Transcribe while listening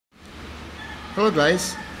Hello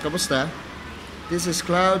guys, kamusta? This is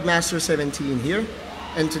Cloudmaster17 here,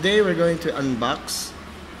 and today we're going to unbox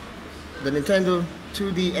the Nintendo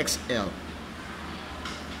 2D XL.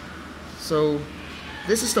 So,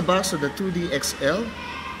 this is the box of the 2D XL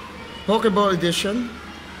Pokeball Edition,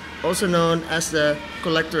 also known as the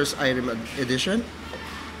Collector's Item Edition.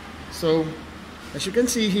 So, as you can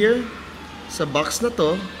see here, sa box na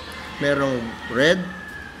to, merong red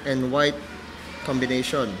and white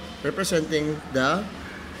combination representing the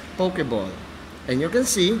Pokeball. And you can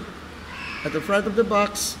see at the front of the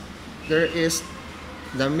box there is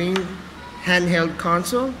the main handheld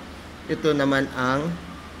console. Ito naman ang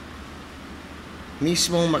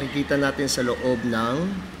mismong makikita natin sa loob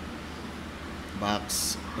ng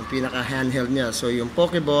box, yung pinaka handheld niya. So yung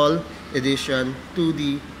Pokeball Edition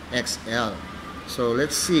 2D XL. So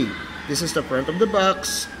let's see, this is the front of the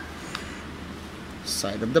box,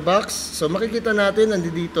 side of the box. So makikita natin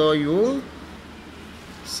nandito yung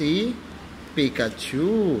si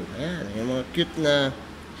Pikachu. Ayan, yung mga cute na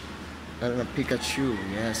Pikachu.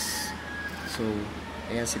 Yes. So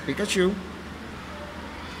ayan si Pikachu.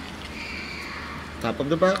 Top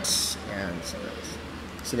of the box. Ayan. So,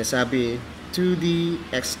 sinasabi 2D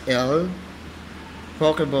XL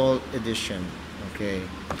Pokeball Edition. Okay.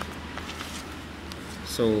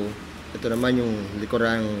 So ito naman yung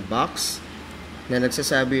likurang box na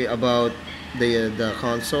nagsasabi about the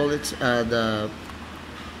console. It's the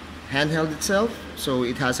handheld itself. So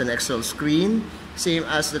it has an XL screen, same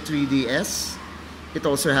as the 3DS. It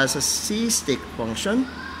also has a C-stick function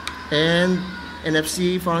and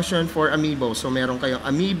NFC function for Amiibo. So meron kayong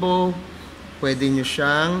Amiibo, pwede nyo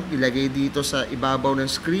siyang ilagay dito sa ibabaw ng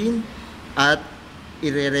screen at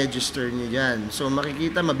i-register nyo dyan. So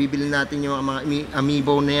makikita, mabibili natin yung mga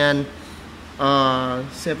Amiibo na yan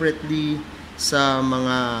separately sa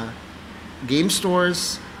mga game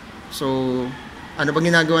stores. So ano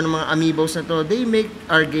bang ginagawa ng mga Amiibos na to? They make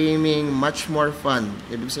our gaming much more fun.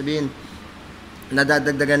 Ibig sabihin,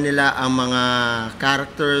 nadadagdagan nila ang mga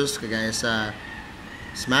characters kagaya sa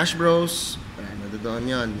Smash Bros. Doon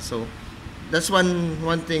yun. So that's one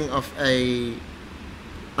thing of a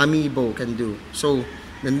Amiibo can do. So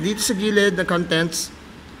nandito sa gilid na contents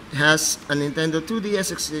has a Nintendo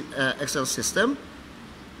 2DS XL system,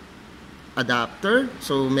 adapter.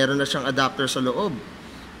 So meron na siyang adapter sa loob.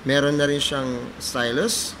 Meron na rin siyang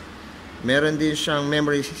stylus. Meron din siyang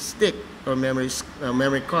memory stick or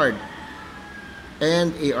memory card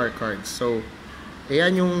and AR cards. So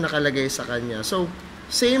ayan yung nakalagay sa kanya. So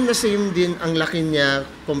same na same din ang laki niya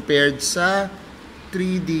compared sa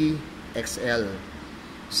 3D XL.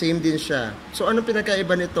 Same din siya. So anong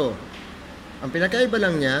pinakaiba nito? Ang pinakaiba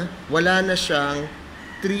lang niya, wala na siyang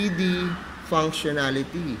 3D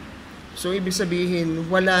functionality. So ibig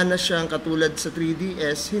sabihin, wala na siyang katulad sa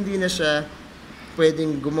 3DS, hindi na siya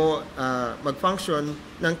pwedeng mag-function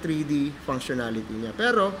ng 3D functionality niya.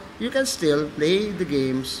 Pero you can still play the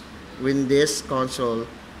games with this console,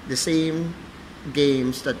 the same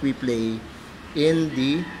games that we play in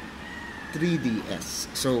the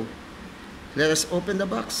 3DS. So let us open the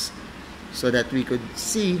box so that we could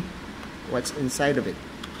see what's inside of it.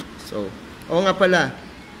 So, oo nga pala,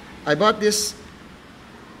 I bought this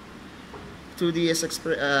 2DS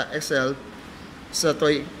XL sa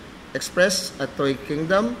Toy Express at Toy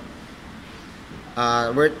Kingdom,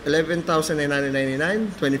 worth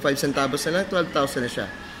 11,999, 25 centavos na lang, 12,000 na siya.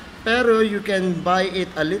 Pero you can buy it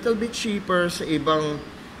a little bit cheaper sa ibang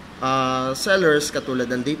sellers katulad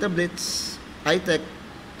ng Data Blitz, iTech.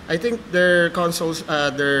 I think their consoles,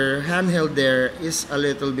 their handheld there is a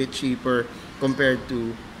little bit cheaper compared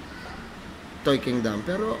to Toy Kingdom.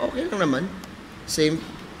 Pero okay lang naman.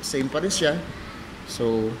 Same pa rin siya.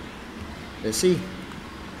 So let's see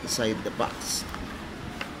inside the box.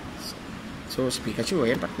 So Pikachu,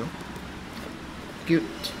 ayan pa, no? Cute.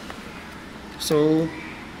 So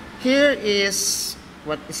here is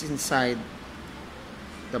what is inside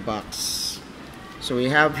the box. So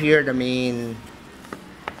we have here the main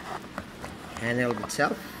handheld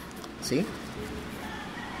itself. See?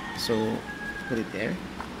 So put it there.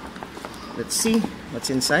 Let's see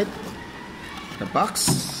what's inside the box.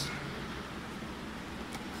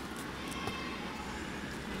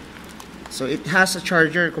 So it has a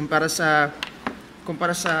charger. Kumpara sa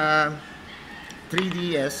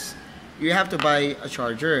 3DS, you have to buy a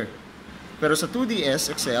charger. Pero sa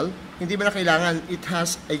 2DS XL, hindi mo na kailangan, it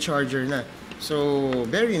has a charger na. So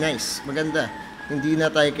very nice, maganda. Hindi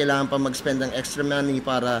na tayo kailangan pa mag-spend ng extra money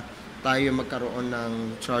para tayo magkaroon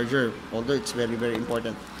ng charger. Although it's very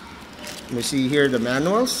important. You see here the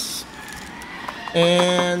manuals.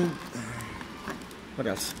 And what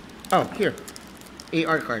else? Oh, here,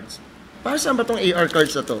 AR cards. Para saan ba tong AR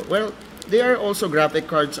cards na to? Well, they are also graphic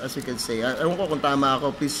cards as you can say. Ewan ko kung tama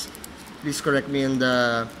ako. Please correct me in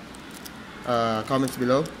the comments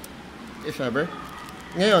below, if ever.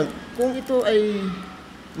 Ngayon, kung ito ay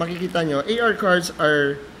makikita nyo, AR cards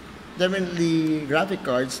are definitely graphic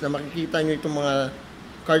cards na makikita nyo itong mga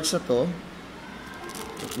cards na to.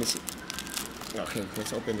 Let me see. Okay,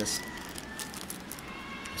 let's open this.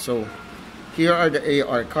 So, here are the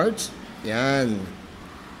AR cards. Yan.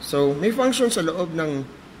 So, may function sa loob ng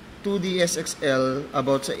 2DS XL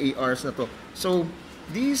about sa ARs na to. So,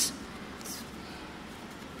 these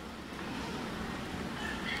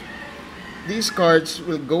cards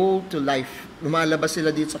will go to life. Lumalabas sila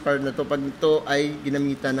dito sa card na to pag ito ay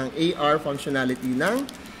ginamitan ng AR functionality ng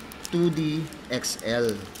 2D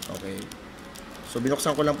XL. Okay. So,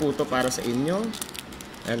 binuksan ko lang po ito para sa inyo.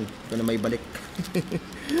 And, ito na may balik.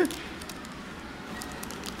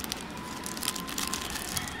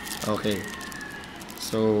 Okay.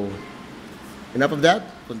 So, enough of that.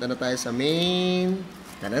 Punta na tayo sa main.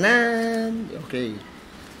 Tananan! Okay.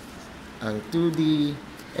 Ang 2D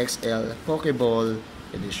XL Pokeball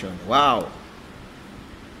Edition. Wow!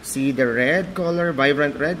 See the red color,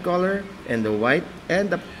 vibrant red color, and the white, and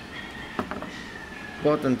the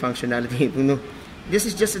button functionality. This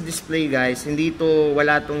is just a display, guys. Hindi ito,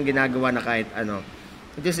 wala itong ginagawa na kahit ano.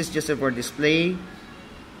 This is just for display.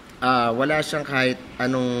 Wala siyang kahit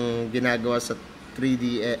anong ginagawa sa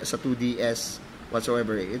 3D, sa 2DS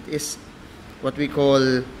whatsoever. It is what we call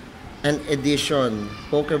an edition,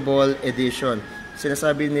 Pokeball edition.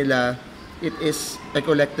 Sinasabi nila, it is a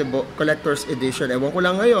collector's edition. Ewan ko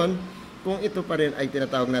lang ngayon kung ito pa rin ay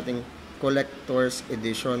tinatawag nating collector's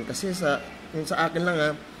edition. Kasi sa akin lang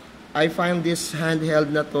I find this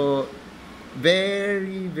handheld na to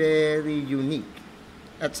very, very unique.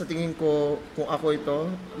 At sa tingin ko, kung ako ito,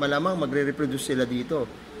 malamang magre-reproduce sila dito.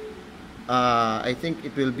 I think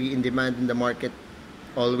it will be in demand in the market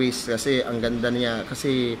always kasi ang ganda niya.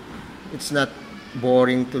 Kasi it's not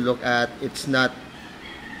boring to look at. It's not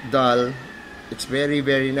dull. It's very,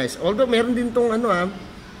 very nice. Although, meron din tong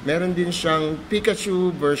meron din siyang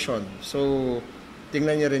Pikachu version. So,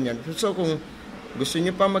 tingnan niyo rin yan. So, kung gusto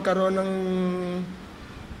niyo pa magkaroon ng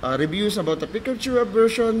reviews about the Pikachu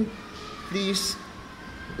version, please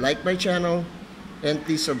like my channel and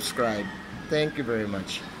please subscribe. Thank you very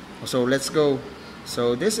much. So let's go.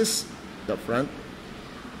 So this is the front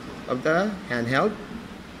of the handheld.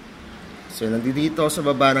 So nandito sa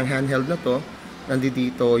baba ng handheld na to,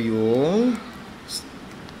 nandito yung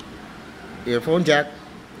earphone jack,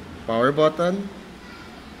 power button,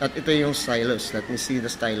 at ito yung stylus. Let me see the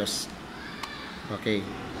stylus. Okay.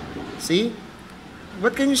 See?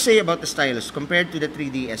 What can you say about the stylus compared to the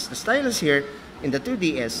 3DS? The stylus here in the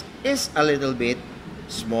 2DS is a little bit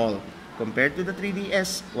small. Compared to the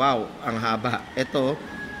 3DS, wow, ang haba. Ito,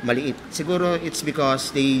 maliit. Siguro it's because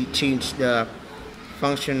they changed the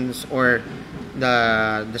functions or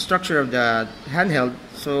the structure of the handheld.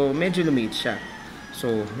 So, medyo lumiit siya.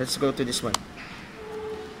 So, let's go to this one.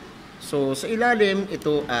 So, sa ilalim,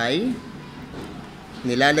 ito ay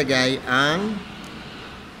nilalagay ang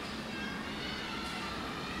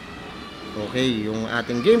yung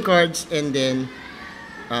ating game cards, and then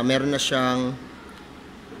meron na siyang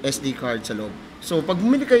SD card sa loob. So, pag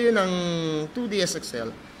bumili kayo ng 2DS XL,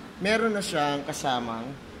 meron na siyang kasamang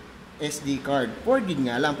SD card. 4 GB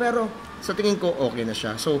nga lang, pero sa tingin ko okay na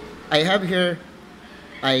siya. So, I have here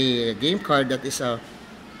a game card that is a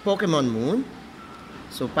Pokemon Moon.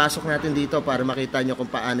 So, pasok natin dito para makita nyo kung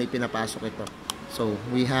paano ipinapasok ito. So,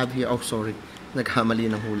 we have here, oh sorry, nagkamali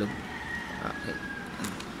ng hulog. Okay.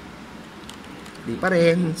 Di pa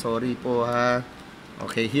rin, sorry po ha.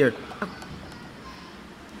 Okay, here.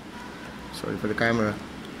 Sorry for the camera.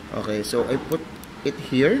 Okay, so I put it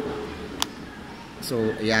here. So,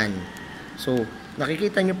 ayan. So,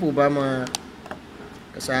 nakikita nyo po ba mga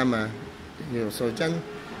kasama? So, dyan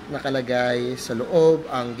nakalagay sa loob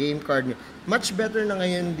ang game card nyo. Much better na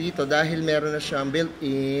ngayon dito dahil meron na siyang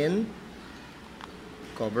built-in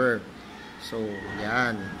cover. So,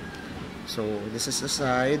 yan. So, this is the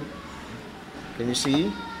side. Can you see?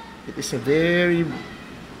 It is a very,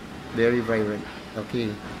 very vibrant. Okay.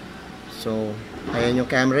 So, ayan yung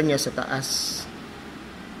camera niya sa taas.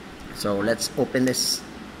 So, let's open this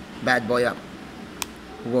bad boy up.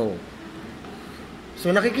 Wow. So,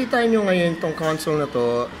 nakikita nyo ngayon itong console na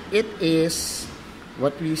to. It is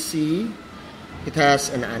what we see. It has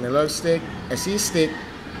an analog stick, a C stick,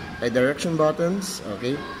 a direction buttons,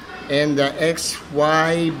 okay, and the X,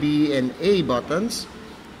 Y, B, and A buttons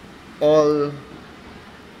all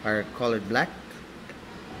are colored black.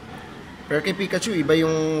 Pero kay Pikachu, iba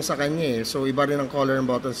yung sa kanya eh. So, iba rin ang color ng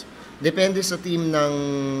buttons. Depende sa team ng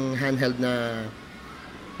handheld na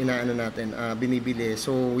inaano natin, binibili.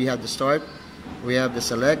 So, we have the start, we have the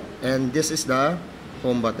select, and this is the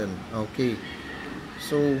home button. Okay.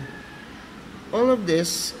 So, all of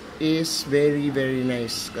this is very, very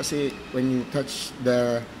nice. Kasi when you touch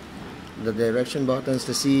the direction buttons,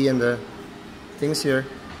 the C and the things here,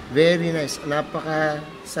 very nice.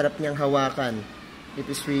 Napaka-sarap niyang hawakan. It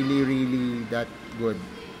is really, really that good.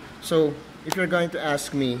 So, if you're going to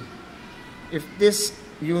ask me, if this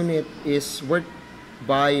unit is worth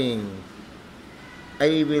buying,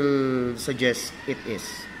 I will suggest it is.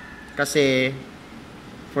 Kasi,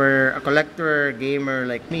 for a collector gamer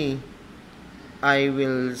like me, I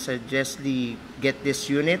will suggestly get this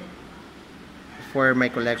unit for my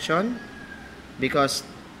collection because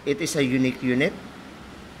it is a unique unit.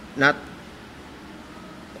 Not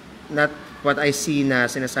what I see na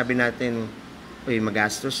sinasabi natin, uy,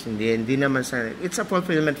 magastos. Hindi naman sa... It's a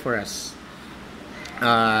fulfillment for us.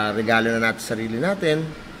 Regalo na natin sarili natin.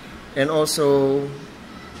 And also,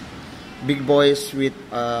 big boys with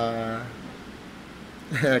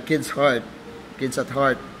kids at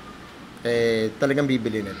heart, talagang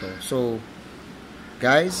bibili nito. So,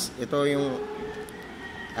 guys, ito yung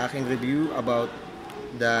aking review about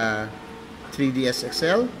the 3DS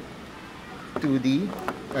XL, 2D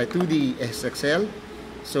SXL.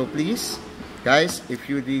 So please, guys, if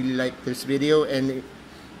you really like this video and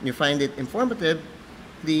you find it informative,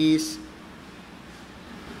 please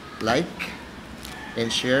like and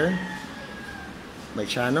share my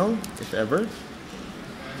channel if ever.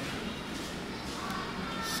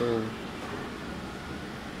 So,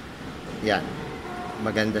 yan.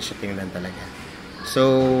 Maganda siya tingnan talaga.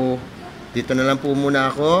 So, dito na lang po muna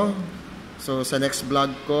ako. So, sa next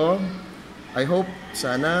vlog ko, I hope,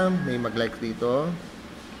 sana, may mag-like dito.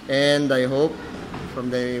 And I hope,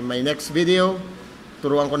 from my next video,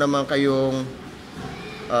 turuan ko naman kayong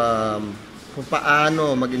kung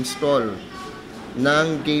paano mag-install ng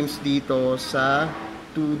games dito sa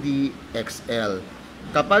 2D XL.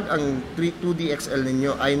 Kapag ang 2D XL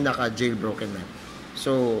ninyo ay naka-jailbroken na.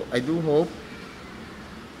 So, I do hope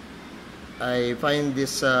you found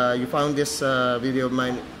this video of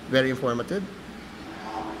mine very informative.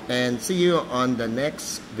 And see you on the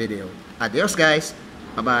next video. Adios, guys.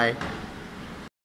 Bye-bye.